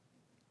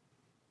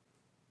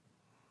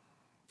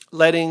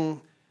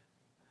 letting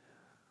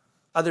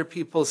other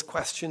people's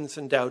questions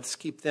and doubts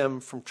keep them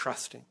from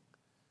trusting,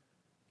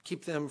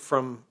 keep them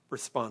from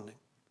responding,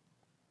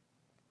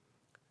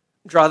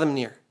 draw them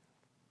near.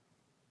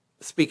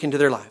 Speak into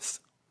their lives.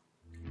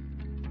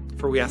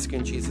 For we ask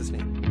in Jesus'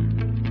 name.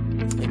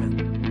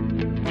 Amen.